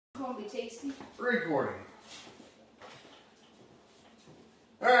awfully tasty. Recording.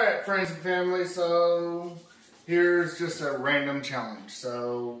 Alright, friends and family, so here's just a random challenge.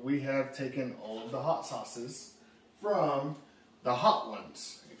 So we have taken all of the hot sauces from the Hot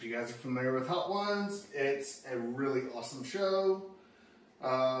Ones. If you guys are familiar with Hot Ones, it's a really awesome show.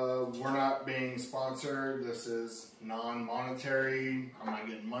 We're not being sponsored. This is non-monetary. I'm not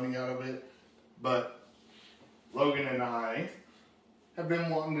getting money out of it. But Logan and I have been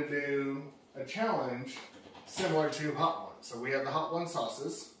wanting to do a challenge similar to Hot Ones. So we have the Hot One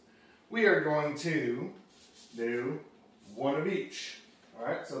sauces. We are going to do one of each.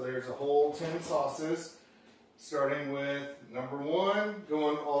 Alright, so there's a whole 10 sauces, starting with number 1,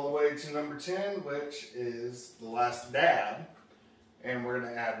 going all the way to number 10, which is the last dab. And we're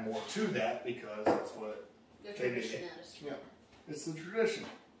going to add more to that because that's what they do. Yeah, it's the tradition.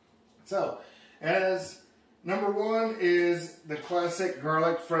 So, as number 1 is the classic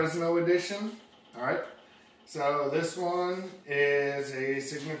garlic Fresno edition. Alright, so this one is a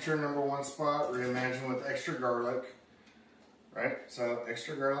signature number 1 spot, reimagined with extra garlic. Right, so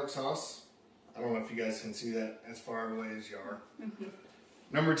extra garlic sauce. I don't know if you guys can see that as far away as you are.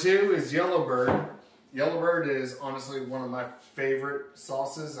 Number 2 is Yellowbird. Yellowbird is honestly one of my favorite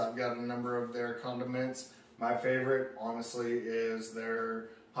sauces. I've got a number of their condiments. My favorite, honestly, is their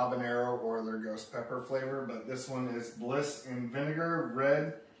habanero or their ghost pepper flavor. But this one is Bliss and Vinegar,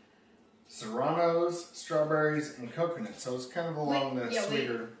 red, serranos, strawberries, and coconut. So it's kind of along the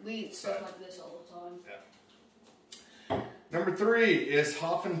sweeter we eat stuff like this all the time. Yeah. Number 3 is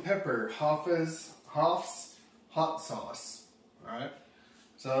Hoff and Pepper, Hoff's hot sauce. All right.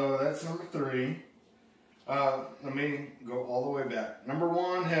 So that's number 3. Let me go all the way back. Number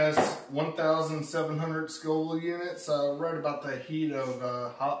 1 has 1,700 Scoville units, right about the heat of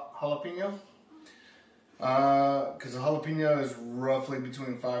jalapeno. Because a jalapeno is roughly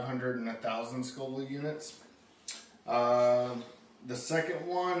between 500 and 1,000 Scoville units. The second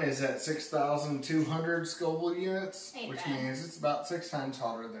one is at 6,200 Scoville units, which means it's about 6 times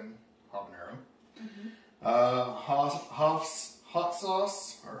hotter than habanero. Hoff's hot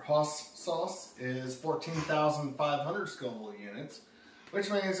sauce, or Hoss sauce, is 14,500 Scoville units, which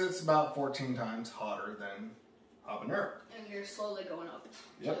means it's about 14 times hotter than habanero. And you're slowly going up.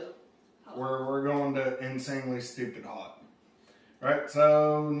 Yep. We're going to insanely stupid hot. Right,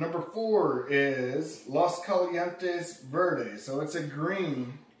 so number 4 is Los Calientes Verde. So it's a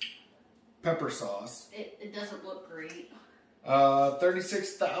green pepper sauce. It doesn't look great.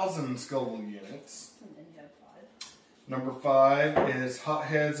 36,000 Scoville units. And then you have 5. Number 5 is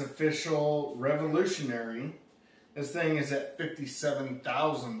Hothead's Official Revolutionary. This thing is at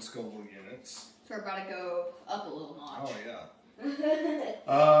 57,000 Scoville units. So we're about to go up a little notch. Oh, yeah.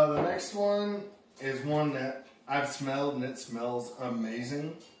 The next one is one that I've smelled and it smells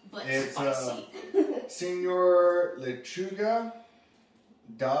amazing. But it's spicy. Senor Lechuga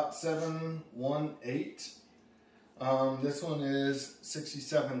 .718. This one is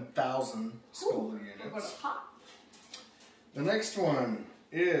 67,000 Scoville units. The next one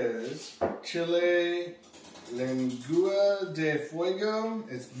is Chile Lengua de Fuego.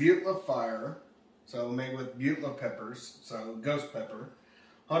 It's Butla Fire, so made with Butla peppers, so ghost pepper.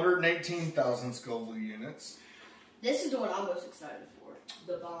 118,000 Scoville units. This is the one I'm most excited for.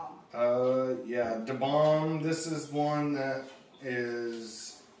 The bomb. Yeah, the bomb. This is one that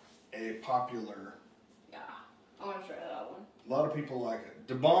is a popular. Yeah, I want to try that one. A lot of people like it.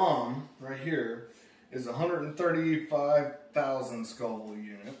 The bomb right here is 135,000 Scoville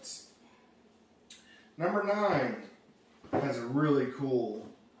units. Number 9 has a really cool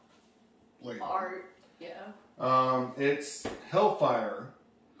flavor. Art, yeah. It's Hellfire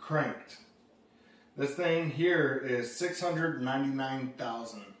Cranked. This thing here is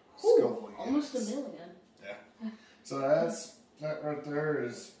 699,000 Scoville units. Almost a million. Yeah. So that right there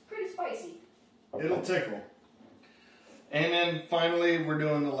is pretty spicy. It'll tickle. And then finally, we're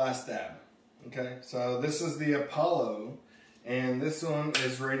doing the last dab. Okay, so this is the Apollo, and this one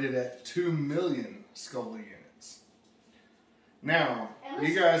is rated at 2 million Scoville units. Now,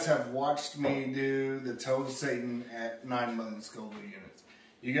 you guys have watched me do the Toe of Satan at 9 million Scoville units.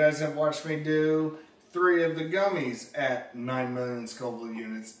 You guys have watched me do 3 of the gummies at 9 million Scoville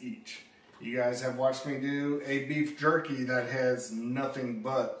units each. You guys have watched me do a beef jerky that has nothing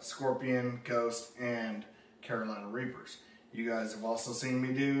but Scorpion, Ghost, and Carolina Reapers. You guys have also seen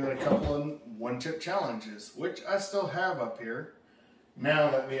me do a couple of one-chip challenges, which I still have up here. Now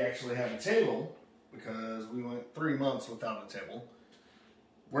that we actually have a table, because we went 3 months without a table,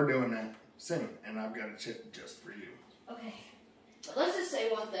 we're doing that soon, and I've got a chip just for you. Okay, but let's just say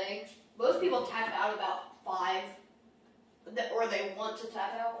one thing. Most people tap out about 5 Or they want to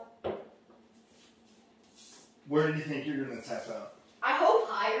tap out. Where do you think you're going to tap out? I hope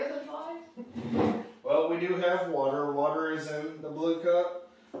higher than 5. Well, we do have water. Water is in the blue cup.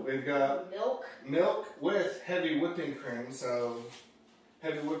 We've got milk. Milk with heavy whipping cream. So,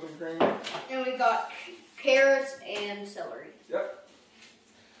 heavy whipping cream. And we got carrots and celery. Yep.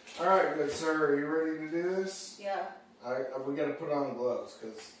 All right, good sir. Are you ready to do this? Yeah. We got to put on gloves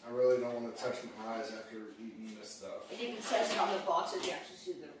because I really don't want to touch my eyes after eating this stuff. And you can test it on the boxes. You actually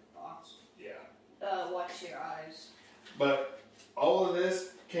see the box. Yeah. Watch your eyes. But all of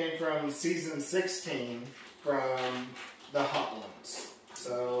this came from season 16 from the Hot Ones.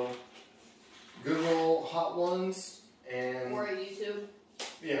 So Google Hot Ones and or YouTube.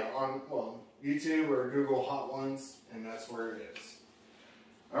 Yeah, on YouTube or Google Hot Ones, and that's where it is.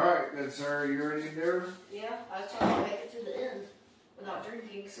 All right, good sir. Are you ready to do? Yeah, I was trying to make it to the end without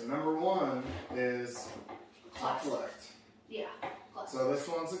drinking. So number 1 is top left. Yeah. Classic. So this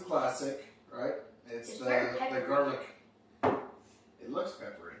one's a classic, right? It's the garlic. It looks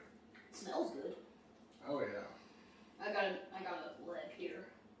peppery. It smells good. Oh yeah. I got a leg here.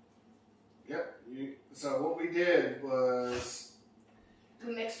 Yep. So what we did was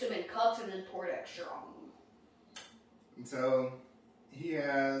we mixed them in cups and then poured extra on them. And so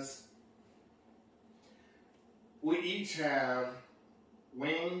we each have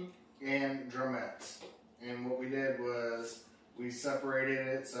wing and drumettes. And what we did was we separated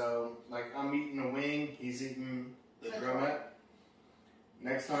it. So like I'm eating a wing, he's eating the drumette.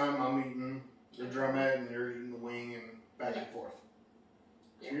 Next time I'm eating the drumette and you're eating the wing and back and forth.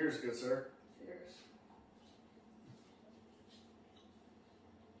 Yeah. Cheers, good sir. Cheers.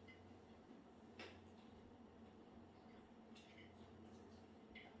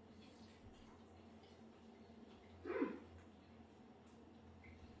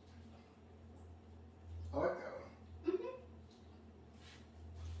 I like that one. Mm-hmm.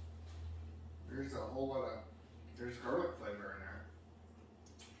 There's a whole lot of, there's garlic flavor in there.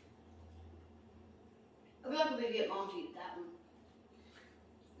 I feel like we could get Mom to eat that one.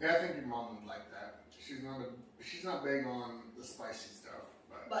 Yeah, I think your mom would like that. She's not big on the spicy stuff.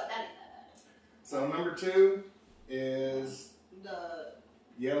 But that ain't that bad. So number 2 is the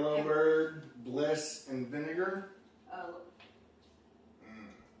Yellowbird, Bliss, and vinegar.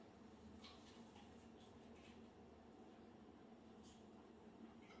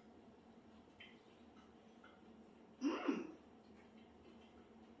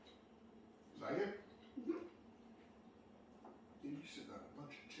 Like it? Mm-hmm. You should have a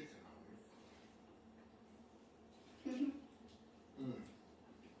bunch of chicken on you. Mm-hmm.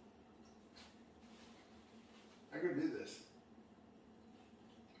 I could do this.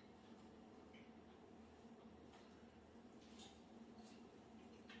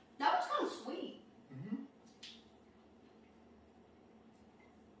 That was kind of sweet. Mm-hmm.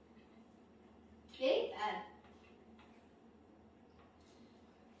 It ain't bad.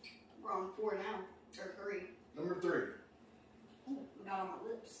 We're on 4 now, or 3. Number 3. Ooh, we got on my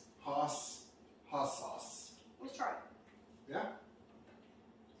lips. Haas sauce. Let's try it. Yeah?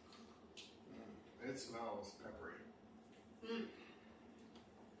 It smells peppery. Mm.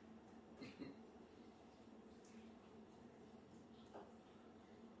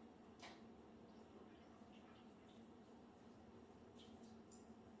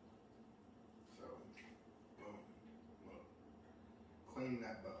 So, boom. Look. Clean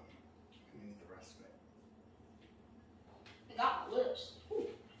that bone and eat the rest of it. It got my lips.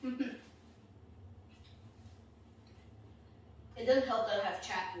 It doesn't help that I have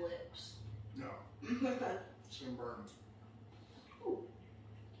chapped lips. No. It's gonna burn. Ooh.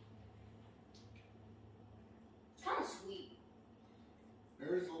 It's kind of sweet.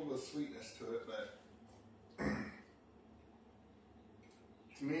 There is a little bit of sweetness to it, but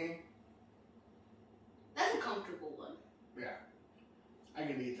to me, that's a comfortable one. yeah, I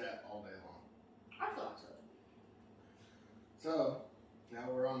can eat that all day long. I thought so. So,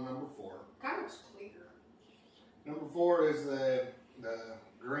 now we're on number 4. Kind of clear. Number 4 is the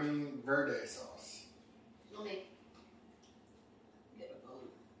green verde sauce. Let me get a bone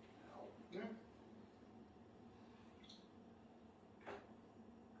out. Yeah.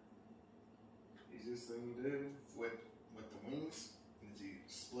 Easiest thing to do with the wings is you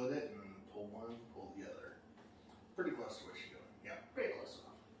split it and pull one, pull the other. Pretty close to what you're doing. Yeah. Pretty close enough.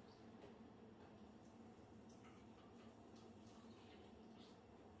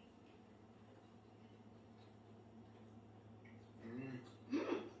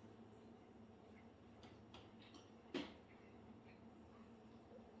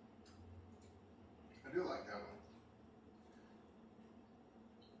 I do like that one.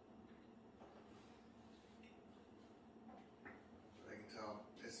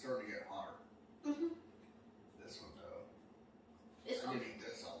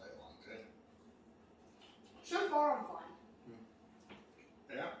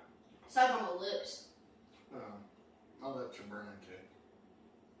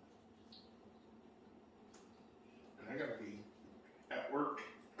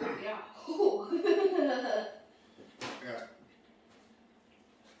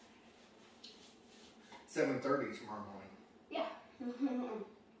 6:30 tomorrow morning. Yeah.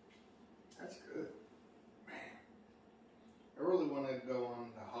 That's good. Man. I really want to go on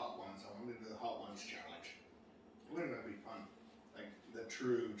the hot ones. I want to do the hot ones challenge. Wouldn't that be fun? Like the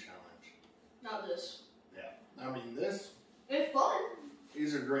true challenge. Not this. Yeah. I mean, this. It's fun.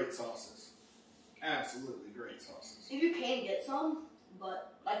 These are great sauces. Absolutely great sauces. If you can get some,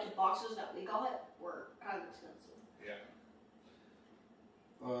 but like the boxes that we got were kind of expensive. Yeah.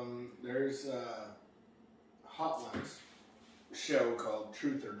 There's a Hot Ones show called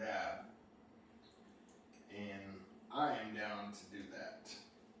Truth or Dab, and I am down to do that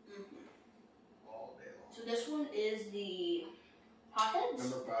all day long. So this one is the hotheads?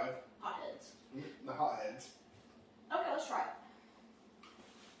 Number 5. Hotheads. The hotheads. Okay, let's try it.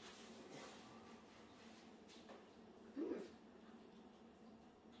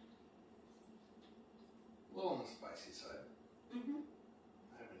 A little on the spicy side. Mm-hmm.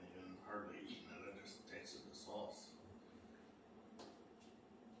 I haven't even hardly eaten it. I just tasted the sauce.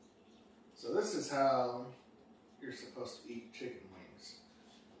 So this is how you're supposed to eat chicken wings.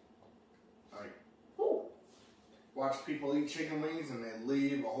 Like, Ooh. watch people eat chicken wings and they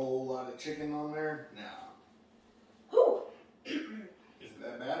leave a whole lot of chicken on there. No. Ooh. Is it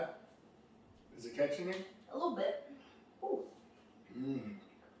that bad? Is it catching you? A little bit. Ooh. Mmm.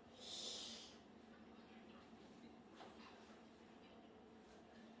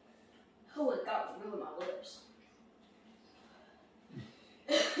 Oh, it got ruined my lips.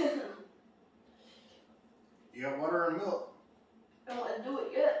 You got water and milk. I don't want to do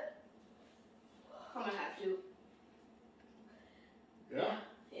it yet. I'm gonna have to. Yeah?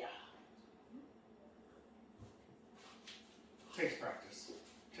 Yeah. Takes practice.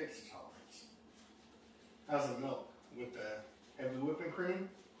 Takes a tolerance. How's the milk? With the heavy whipping cream,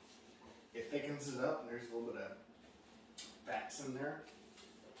 it thickens it up, and there's a little bit of fats in there.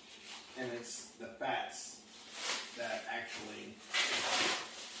 And it's the fats that actually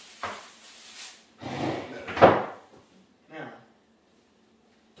Now,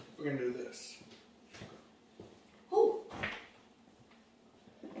 we're going to do this. Ooh.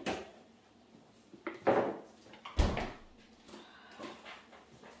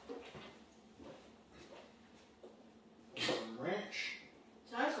 Some ranch.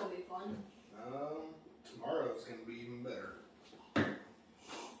 Tonight's gonna be fun. Tomorrow's going to be even better.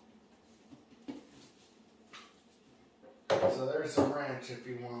 So there's some ranch if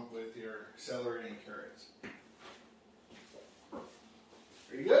you want with your celery and carrots.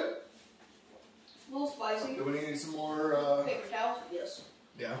 Are you good? A little spicy. Do we need some more? Paper towels? Yes.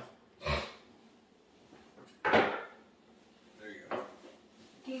 Yeah. There you go.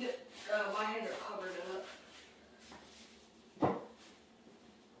 Can you get, my hands are covered in it.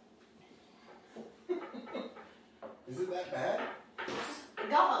 Is it that bad? It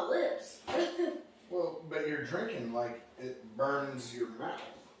got my lips. Well, but you're drinking like it burns your mouth.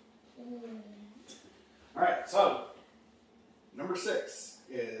 All right, so number 6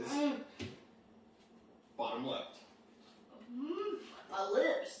 is bottom left. My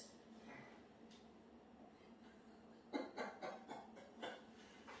lips.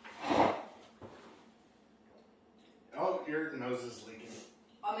 Oh, your nose is leaking.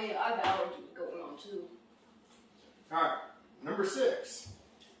 I mean, I have allergies going on too. All right, number 6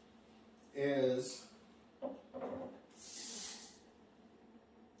 is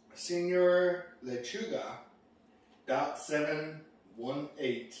Senor Lechuga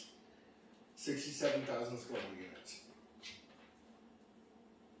 .718 67,000 Scoville units.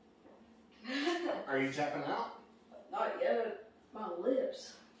 Are you tapping out? Not yet. My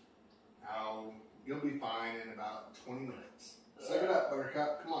lips. Oh, you'll be fine in about 20 minutes. Suck it up,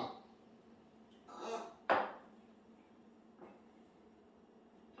 Buttercup. Come on.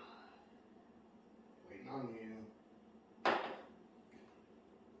 Waiting on you.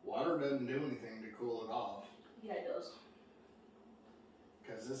 Water doesn't do anything to cool it off. Yeah, it does.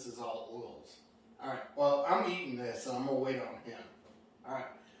 Because this is all oils. Alright, well, I'm eating this, so I'm going to wait on him. Alright,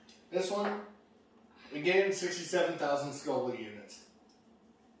 this one, we gave him 67,000 Scoville units.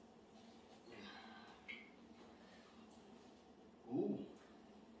 Ooh.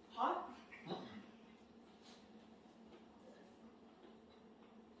 Hot?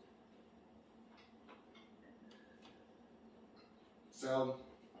 So,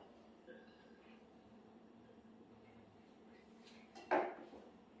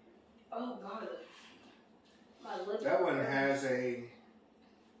 Oh, God. My lips. that one has a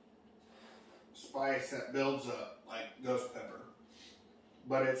spice that builds up like ghost pepper,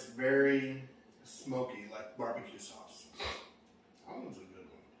 but it's very smoky, like barbecue sauce. That one's a good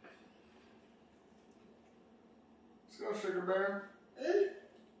one. Let's go, Sugar Bear.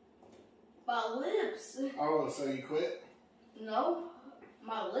 My lips. Oh, so you quit? No,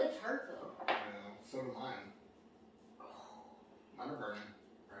 my lips hurt though. Yeah, so do mine. Mine are burning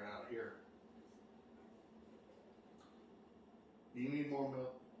right out here. Do you need more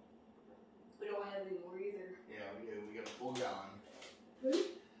milk? We don't have any more either. Yeah, we do. We got a full gallon. Hmm?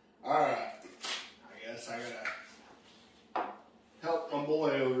 Alright. I guess I gotta help my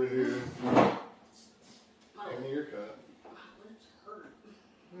boy over here. Give me your cup. My lips hurt.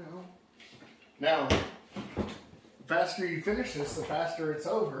 Well, now, the faster you finish this, the faster it's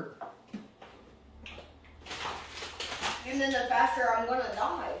over. And then the faster I'm gonna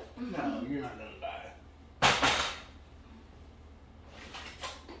die. No, you're not gonna die.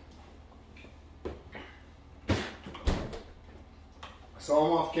 So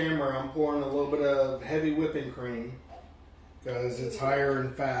I'm off camera. I'm pouring a little bit of heavy whipping cream because it's higher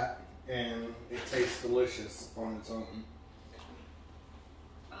in fat and it tastes delicious on its own.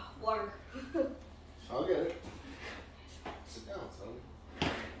 Water. I'll get it. Sit down, son.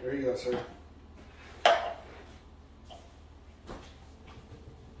 There you go, sir.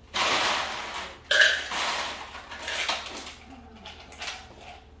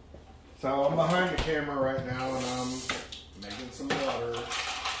 So I'm behind the camera right now and I'm making some water.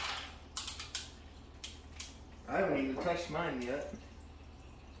 I haven't even touched mine yet.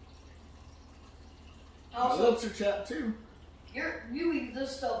 My lips are chapped too. You eat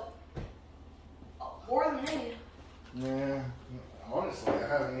this stuff more than me. Yeah, honestly, I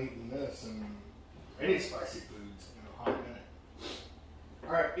haven't eaten this in any spicy foods in a hot minute.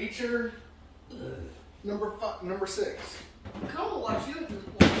 All right, eat your number 6. I kind of watch you at this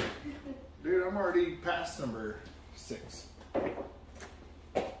point. Dude, I'm already past number 6. I'm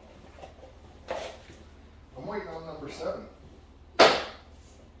waiting on number 7.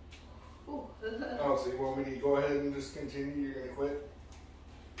 Ooh. Oh, so you want me to go ahead and just continue? You're gonna quit?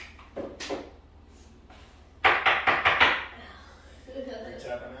 Are you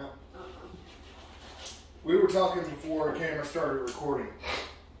tapping out? We were talking before the camera started recording.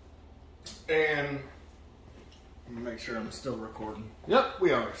 And I'm gonna make sure I'm still recording. Yep,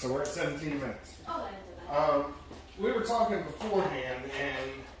 we are. So we're at 17 minutes. Oh, We were talking beforehand,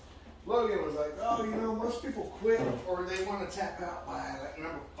 and Logan was like, "Oh, you know, most people quit or they want to tap out by like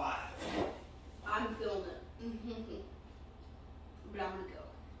number 5." I'm feeling it. But I'm gonna go.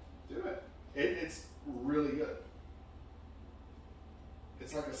 Do it. It's really good.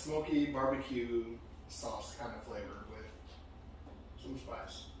 It's like a smoky barbecue sauce kind of flavor with some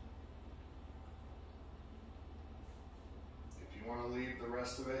spice. If you want to leave the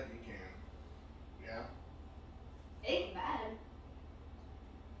rest of it, you can. Yeah? Ain't bad.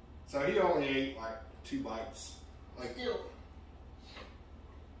 So he only ate like 2 bites. Like, Still.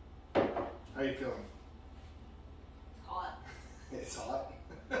 how you feeling? Hot. It's hot.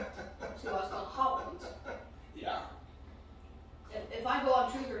 So I was called hot ones. Yeah. If I go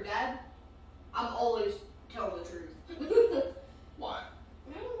on Truth or Dad, I'm always telling the truth. Why?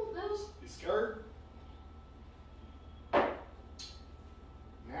 You scared?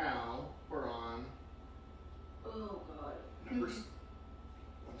 Now we're on Oh God. number 1,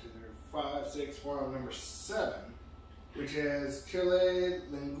 2, 3, 5, 6. We're on number 7, which is chile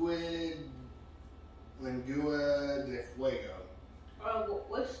lengua de fuego.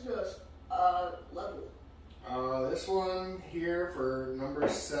 What's the level? This one here for number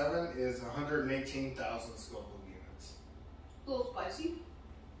 7 is 118,000 Scoville units. A little spicy.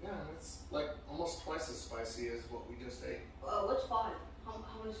 Yeah, it's like almost twice as spicy as what we just ate. What's 5? How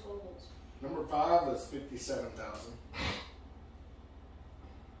many Scovilles? Number 5 is 57,000.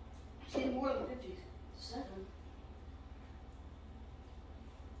 See, more than 57.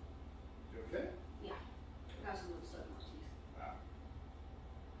 You okay? Yeah. I got some of the stuff in my teeth. Wow.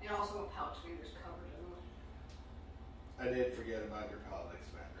 And also my pouch fingers covered in it. I did forget about your palate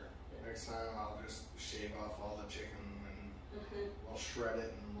expander. Next time I'll just shave off all the chicken and I'll shred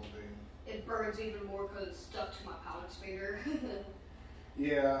it and we'll do. It burns even more because it's stuck to my pouch finger.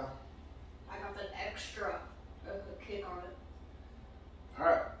 Yeah. I got that extra kick on it.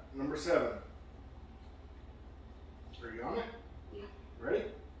 Alright, number 7. Are you on it? Yeah. Ready?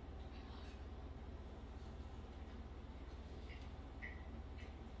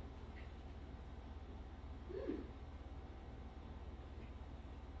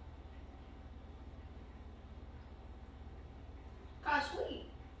 Kind of sweet.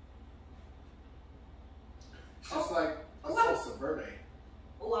 It's just like the okay. salsa verde.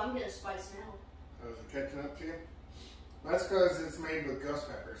 Oh, I'm getting spice now. Oh, is it catching up to you? That's because it's made with ghost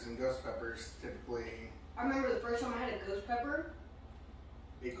peppers, and ghost peppers typically, I remember the first time I had a ghost pepper.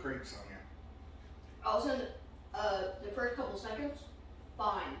 it creeps on you. I was in the first couple seconds,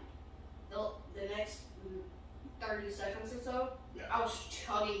 fine. the next 30 seconds or so, Yeah. I was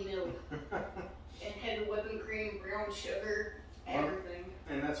chugging milk and heavy whipping cream, brown sugar, everything.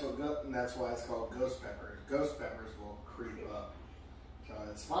 And that's why it's called ghost peppers. Ghost peppers will creep up, so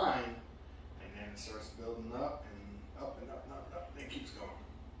it's fine, and then it starts building up and up and up and up and up, and it keeps going.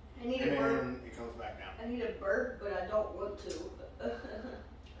 I need and a burp. then it comes back down. I need a burp, but I don't want to.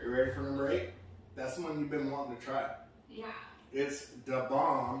 Are you ready for number 8? That's the one you've been wanting to try. Yeah. It's the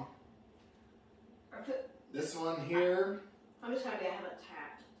bomb. This one here. I'm just happy I haven't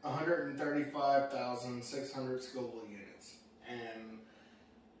tapped. 135,600 Scoville units. And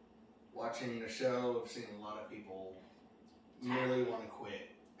watching the show, I've seen a lot of people nearly want to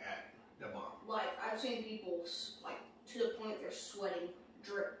quit at the bomb. Like, I've seen people, like, to the point they're sweating,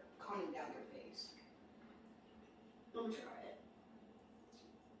 drip coming down their face. Let me try it.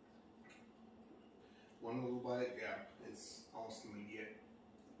 One little bite, yeah, it's almost immediate.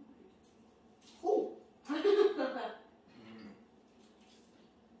 Ooh.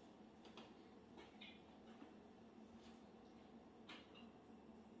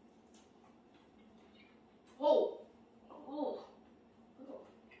 Oh. Oh.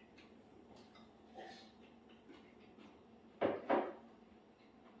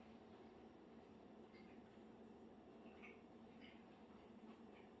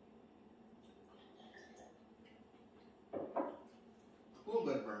 A little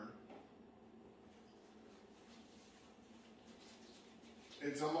bit of burn.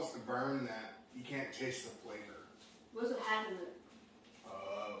 It's almost a burn that you can't taste the flavor. What does it have in it?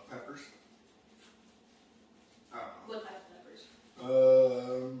 Peppers. I don't know. What type of peppers?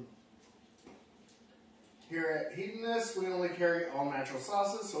 Here at Hedonist, we only carry all natural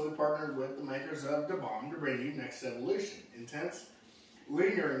sauces, so we partnered with the makers of Da Bomb to bring you Next Evolution. Intense,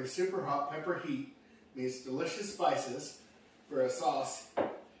 lingering, super hot pepper heat meets delicious spices for a sauce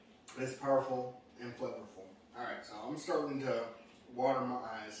that's powerful and flavorful. Alright, so I'm starting to water my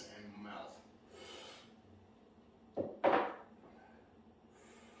eyes and mouth.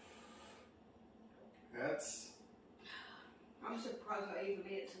 I'm surprised I even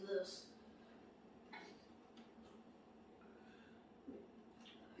made it to this.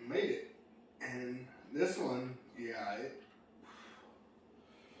 Made it. And this one, yeah,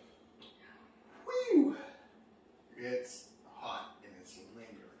 whew, it's hot and it's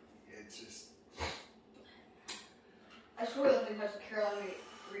lingering. It's just, I swear that thing has a Carolina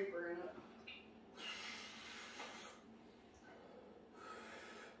Reaper in it.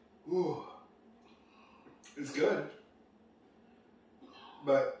 ooh, it's good,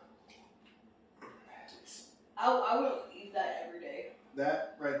 but I wouldn't eat that every day.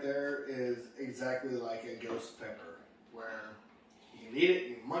 that right there is exactly like a ghost pepper, where you can eat it,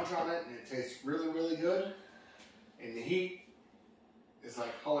 you can munch on it, and it tastes really, really good. And the heat is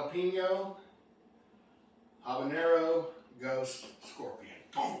like jalapeno, habanero, ghost, scorpion.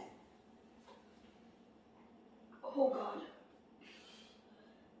 Boom! Oh God.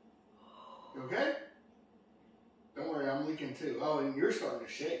 You okay? Don't worry, I'm leaking too. Oh, and you're starting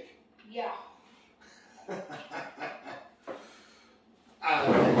to shake. Yeah. I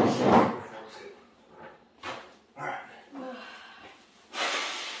like it. Force it. Alright.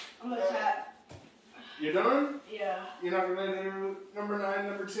 I'm gonna tap. You done? Yeah. You're not gonna do number 9,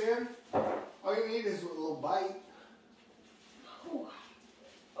 number 10? All you need is a little bite. Ooh.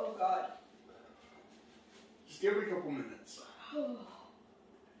 Oh God. Just give it a couple minutes.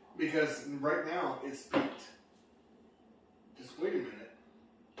 Because right now it's peaked. Just wait a minute.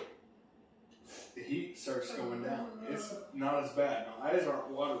 The heat starts going down. It's not as bad. My eyes aren't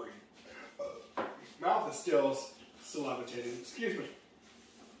watery. Mouth is still salivating. Excuse me.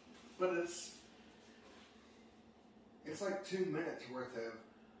 But it's like 2 minutes worth of,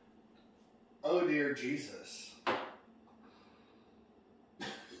 oh dear Jesus.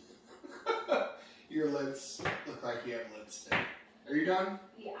 Your lips look like you have lipstick. Are you done?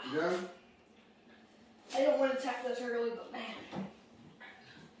 Yeah. You done? I don't want to tap this early, but man.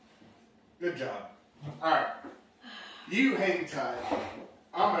 Good job. Alright. You hang tight.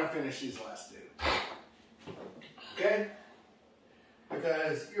 I'm going to finish these last two. Okay?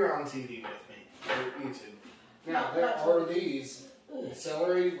 Because you're on TV with me. Or YouTube. Now, there are these.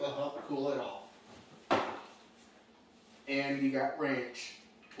 Celery will help cool it off. And you got ranch.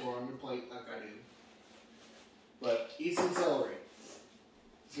 Pour on your plate like I do. But eat some celery.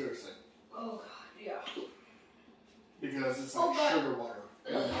 Seriously. Oh God, yeah. Because it's like sugar water.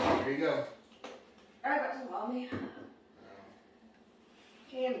 There you go. I got some on me.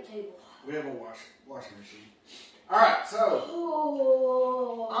 Okay, on the table. We have a washing machine. Alright, so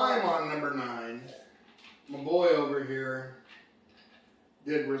Oh. I'm on number 9. My boy over here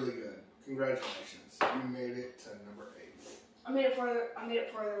did really good. Congratulations. You made it to number 8. I made it further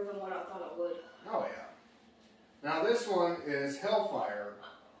than what I thought I would. Oh, yeah. Now, this one is Hellfire.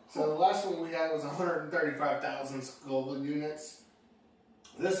 So, the last one we had was 135,000 Scoville units.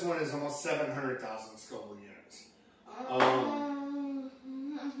 This one is almost 700,000 Scoville units.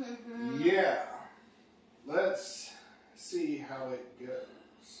 Yeah. Let's see how it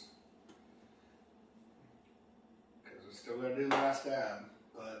goes. Because we still got to do the last dab.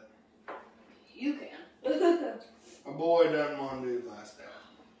 But you can. a boy doesn't want to do the last dab.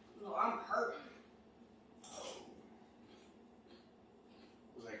 No, I'm hurting. Oh.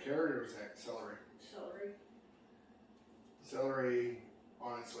 Was that carrot or was that celery? Celery. Celery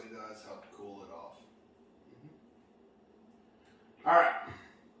honestly does help cool it off. Alright.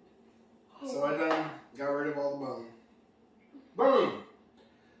 So I done got rid of all the bone. Boom!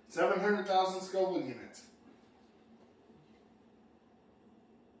 700,000 Scoville units.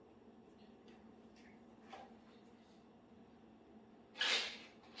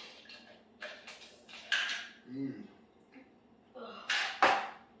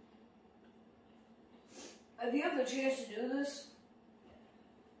 If you have the chance to do this,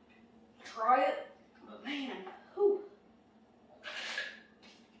 try it. But man, whew.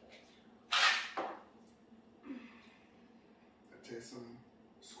 I taste some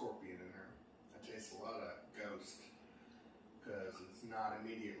scorpion in there. I taste a lot of ghost because it's not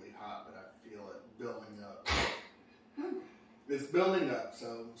immediately hot, but I feel it building up. It's building up,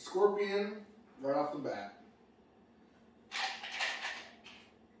 so scorpion right off the bat.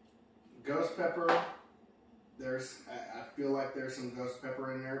 Ghost pepper. I feel like there's some ghost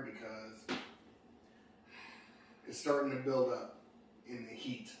pepper in there because it's starting to build up in the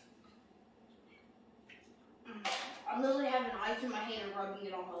heat. I'm literally having ice in my hand and rubbing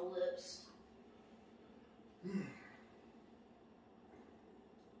it on my lips.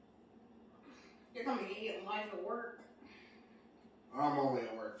 You're gonna be getting life at work. I'm only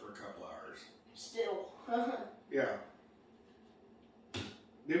at work for a couple hours. Still. Yeah.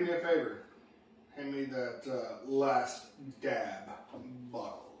 Do me a favor. Hand me that last dab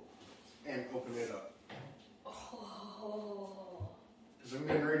bottle and open it up. Oh. Because I'm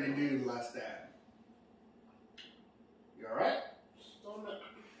getting ready to do the last dab. You alright? Stomach.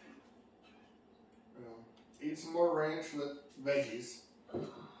 Eat some more ranch with veggies.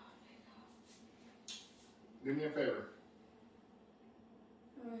 Do me a favor.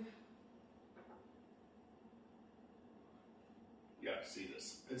 You gotta see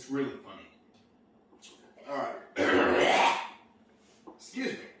this. It's really funny. Alright.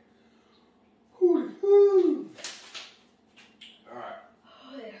 Excuse me. Alright.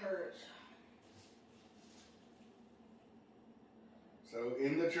 Oh, it hurts. So,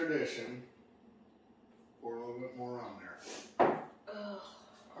 in the tradition, pour a little bit more on there.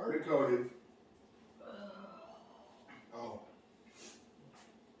 Already coated. Oh.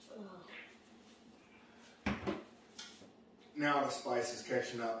 Now the spice is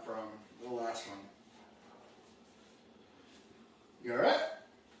catching up from the last one. You alright?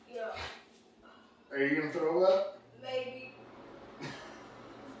 Yeah. Are you gonna throw up? Maybe.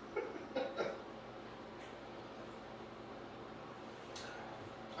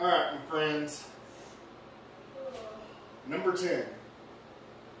 Alright, my friends. Number 10.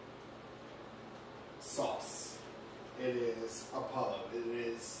 Sauce. It is Apollo. It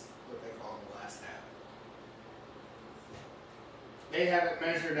is what they call the last dab. They have it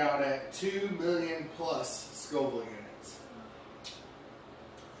measured out at 2 million plus Scoville units.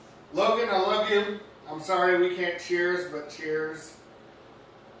 Logan, I love you. I'm sorry we can't cheers, but cheers.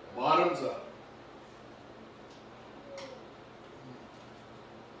 Bottoms up.